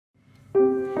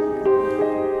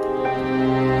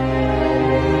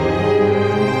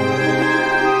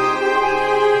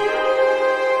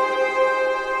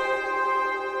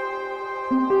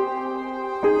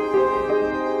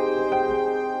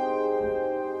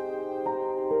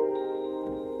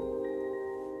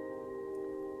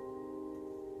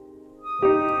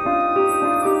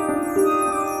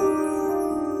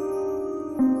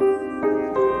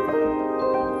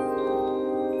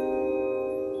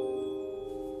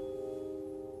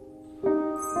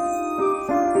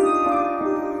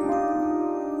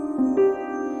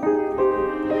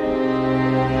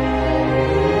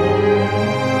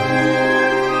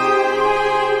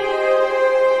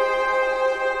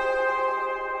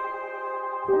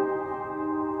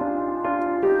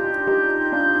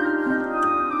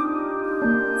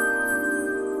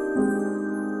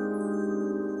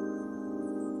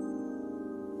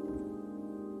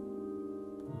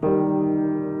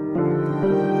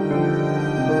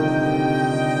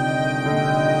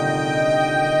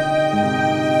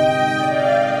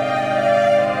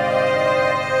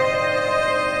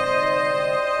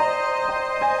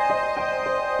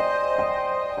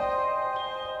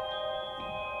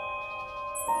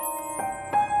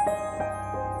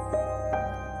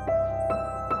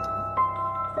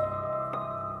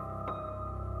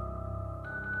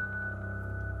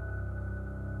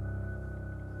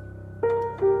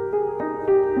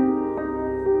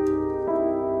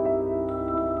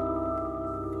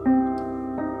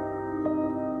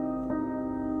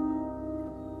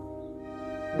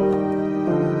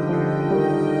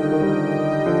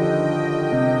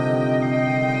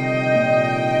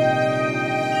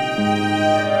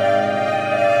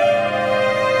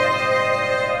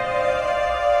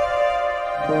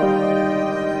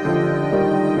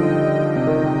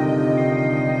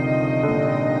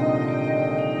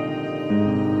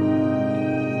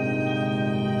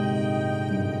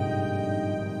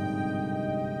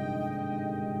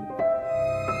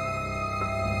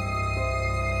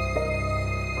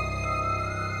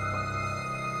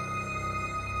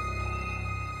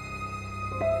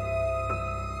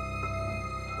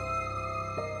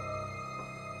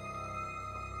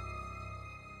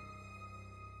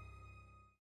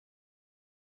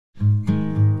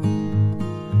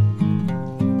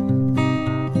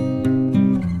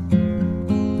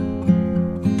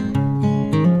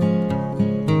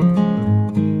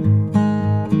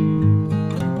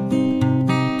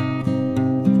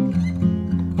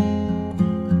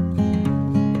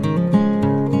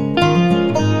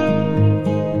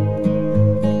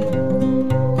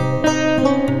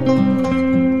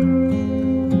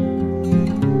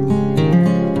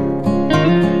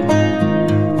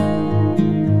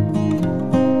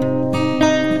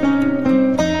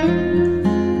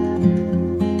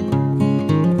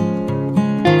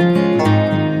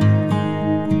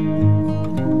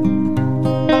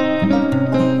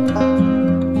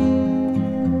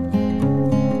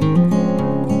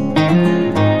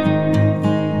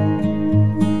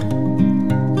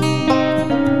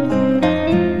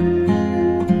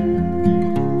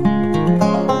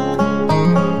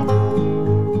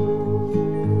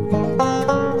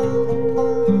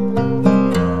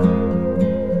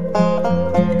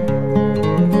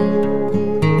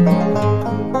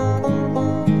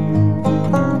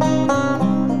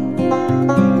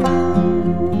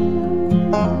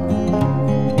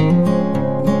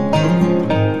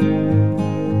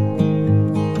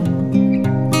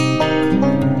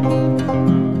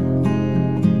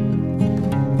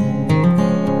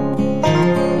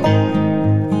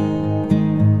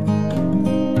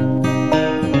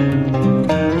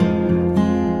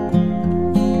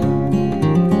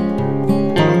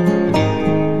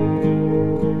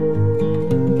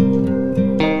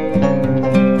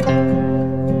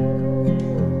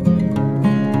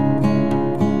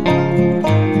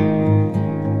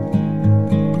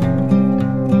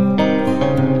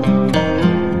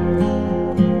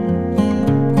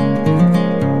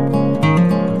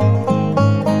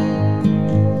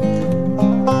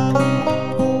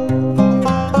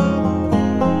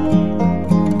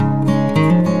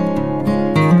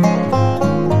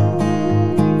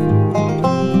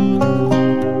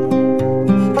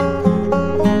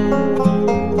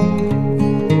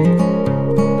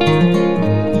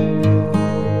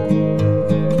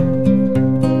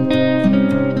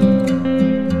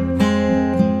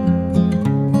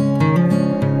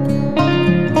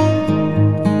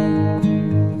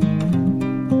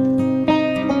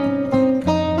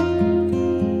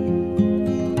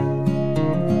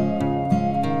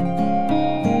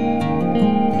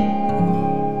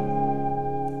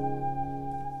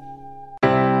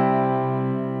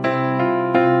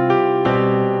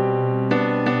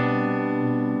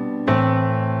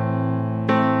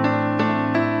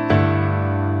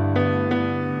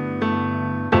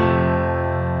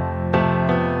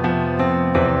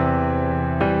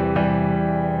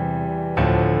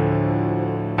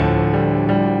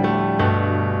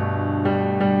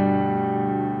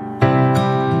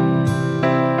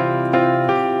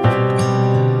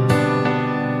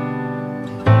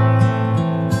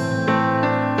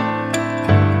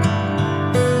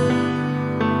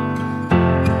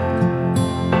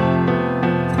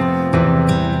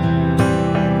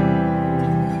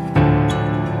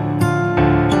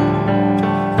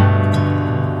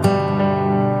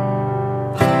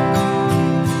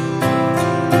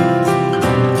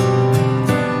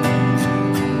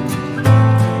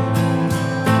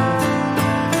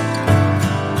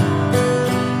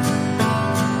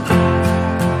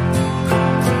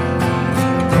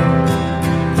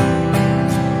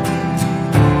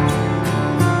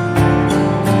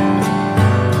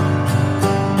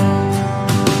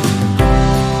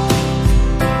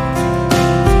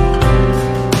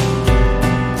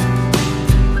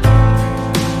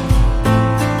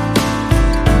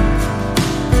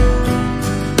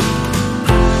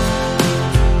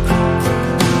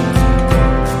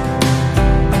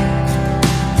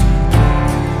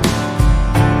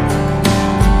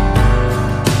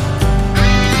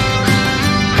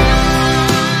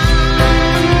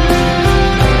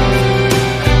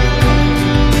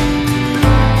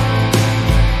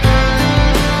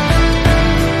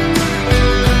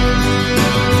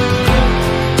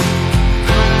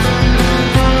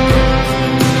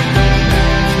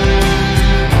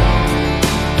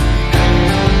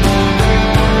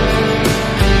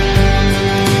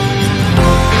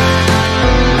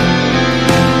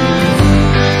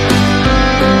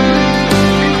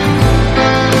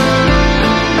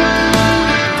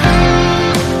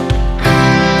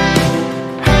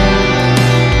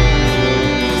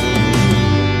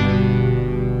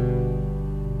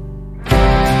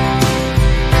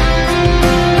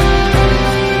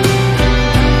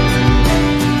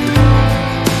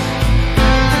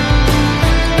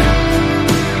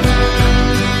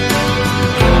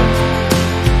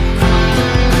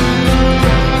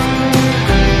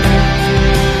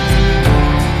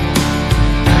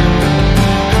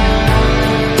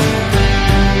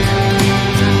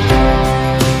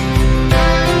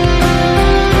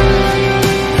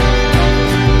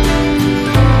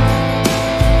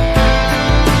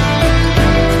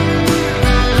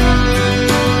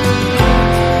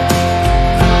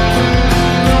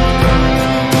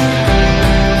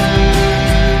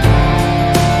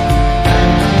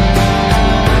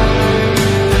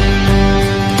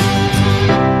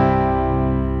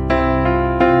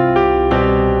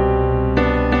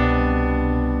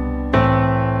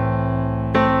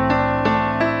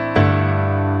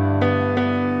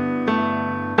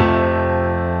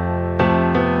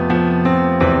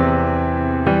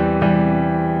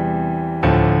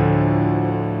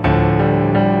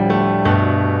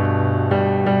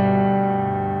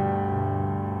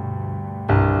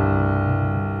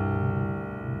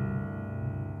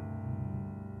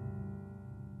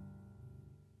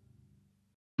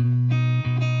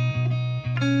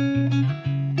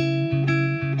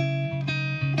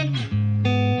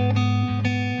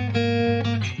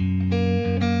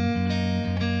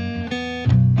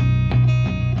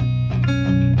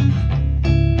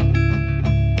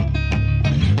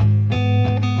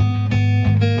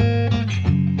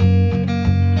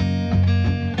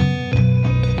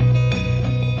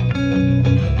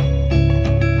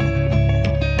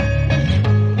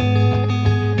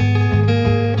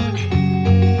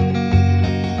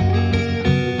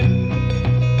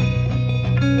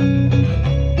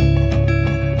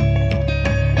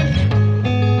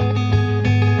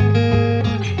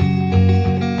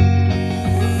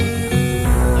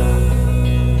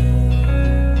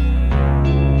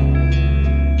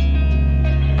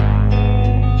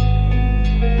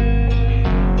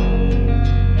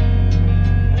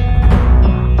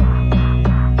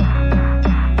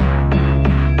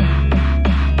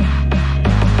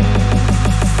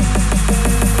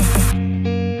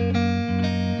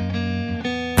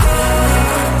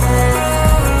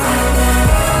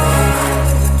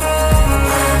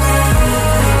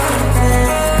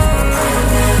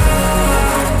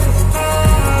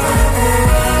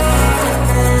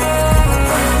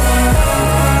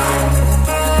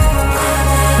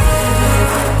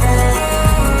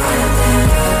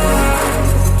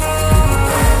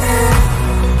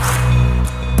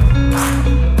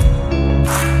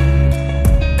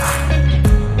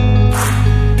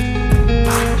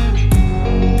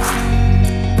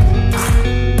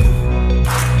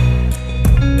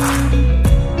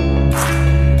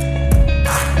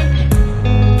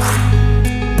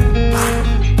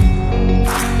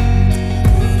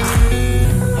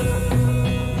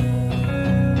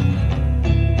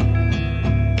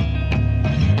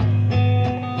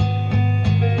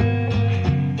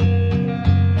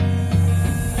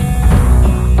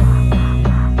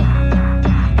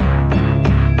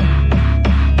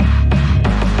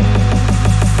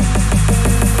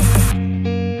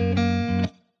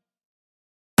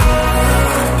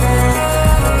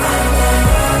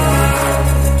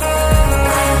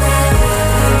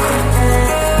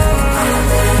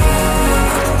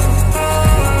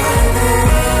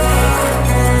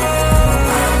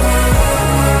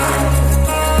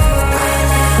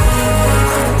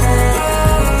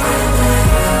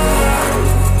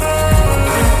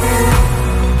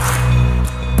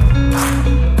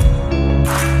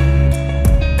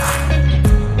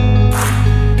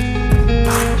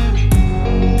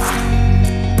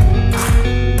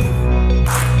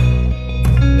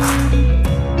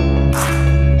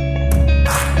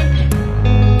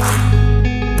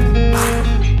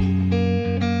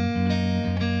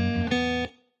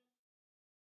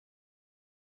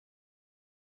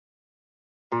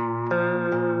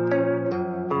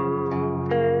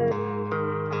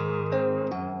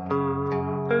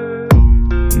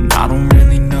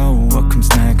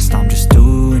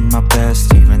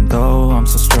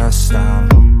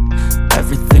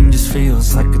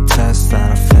feels like a test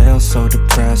that I fail, so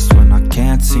depressed when I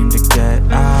can't seem to get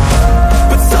out.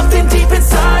 But something deep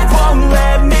inside won't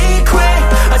let me quit.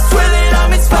 I swear that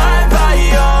I'm inspired by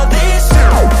all this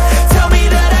shit. Tell me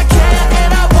that I can't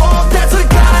and I won't. That's what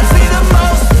guides me the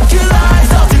most. Your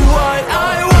lies, I'll do what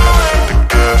I want.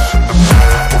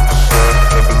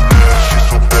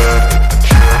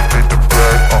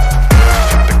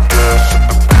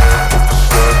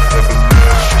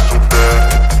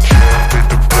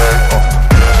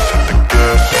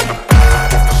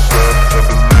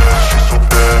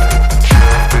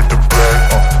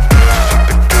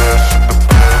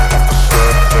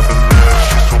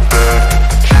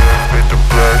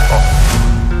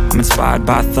 Inspired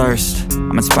by thirst,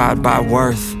 I'm inspired by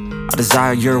worth. I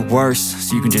desire your worst,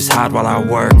 so you can just hide while I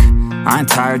work. I ain't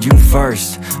tired, you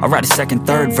first. I'll write a second,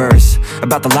 third verse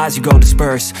about the lies you go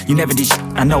disperse. You never did shit,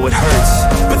 I know it hurts.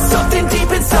 But something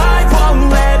deep inside won't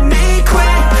let me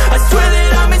quit. I swear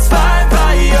that I'm inspired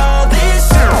by all this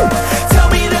shit. Tell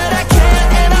me that I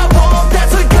can't and I won't.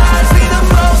 That's what guides me the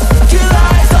most. Your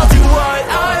lies, I'll do what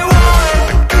I want.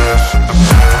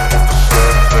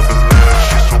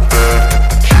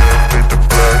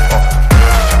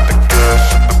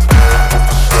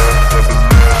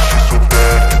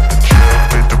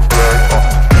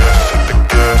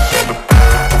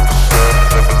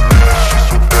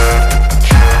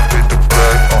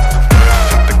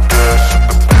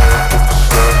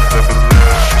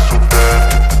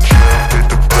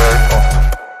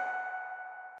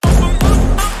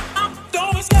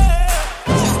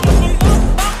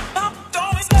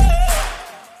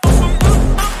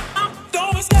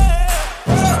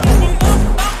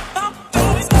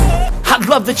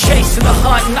 Love the chase and the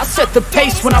hunt, and I set the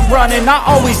pace when I'm running. I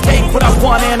always take what I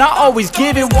want and I always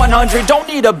give it 100. Don't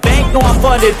need a bank, no I'm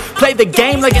funded. Play the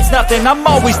game like it's nothing. I'm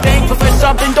always thankful for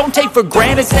something. Don't take for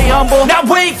granted, stay humble. Now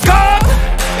wake up!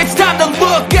 It's time to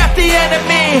look at the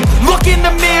enemy. Look in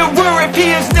the mirror if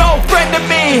he is no friend to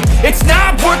me. It's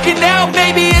not working out,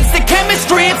 maybe it's the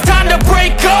chemistry. It's time to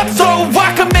break up so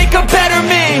I can make a better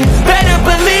me. Better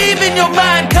believe in your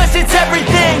mind, cause it's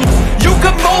everything. You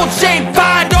can mold, shape,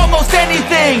 find almost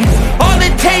anything. All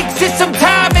it takes is some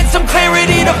time and some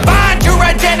clarity to find your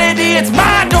identity. It's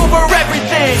mind over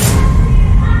everything.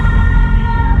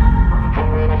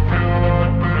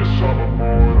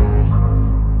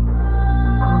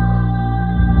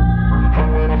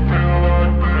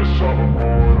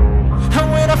 And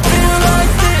when I feel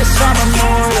like this, I'm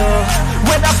immortal.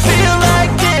 When I feel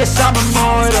like this, I'm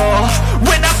immortal.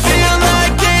 When I feel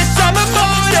like this, I'm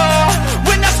immortal.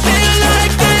 When I feel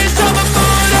like this, I'm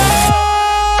immortal.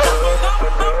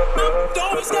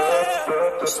 Don't be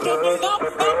scared. Just give me up.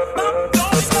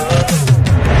 Don't be scared.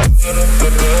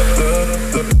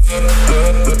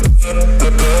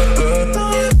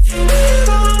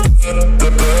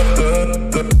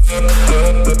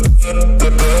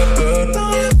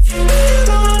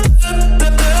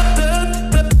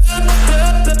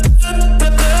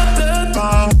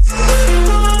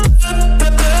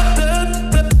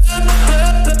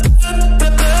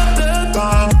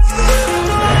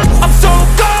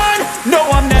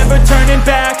 Turning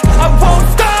back, I won't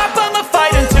stop, I'ma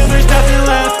fight until there's nothing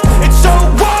left. It's so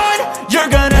what? You're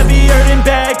gonna be hurting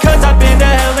bad, cause I've been to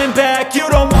hell and back. You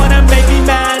don't wanna make me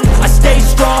mad, I stay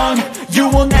strong, you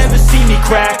will never see me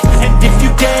crack. And if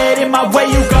you get in my way,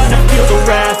 you're gonna feel the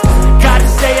wrath. Gotta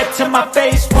say it to my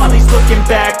face while he's looking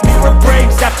back. Mirror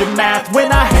breaks after math,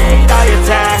 when I hate, I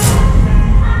attack.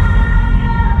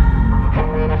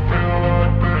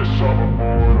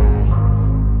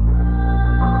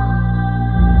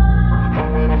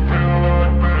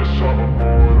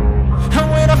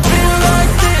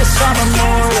 I'm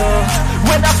immortal.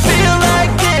 When I feel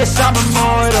like this, I'm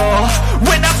immortal.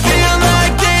 When I feel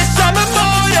like this, I'm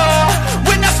immortal.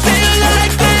 When I feel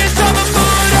like this, I'm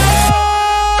immortal.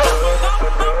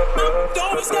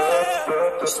 Don't be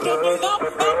scared. Just give me up.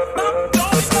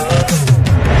 Don't be scared.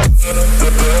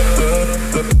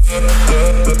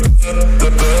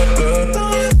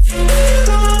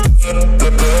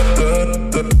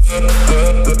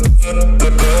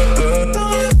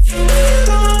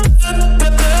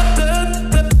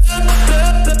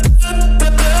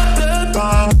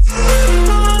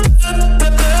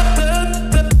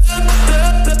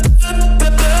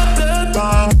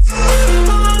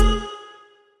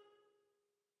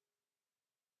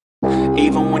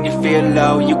 Even when you feel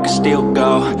low, you can still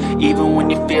go. Even when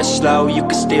you feel slow, you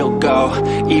can still go.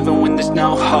 Even when there's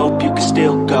no hope, you can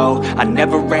still go. I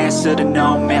never answer to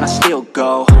no, man, I still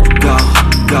go. Go,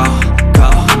 go, go,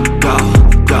 go,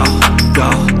 go,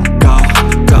 go, go,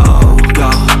 go, go,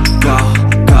 go,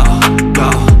 go, go,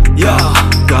 yo,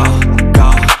 go, go,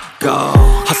 go,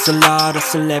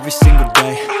 hustle every single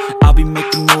day. I'll be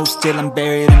making moves till I'm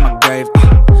buried in my grave.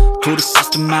 To the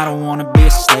system, I don't wanna be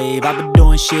a slave. I've been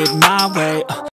doing shit my way.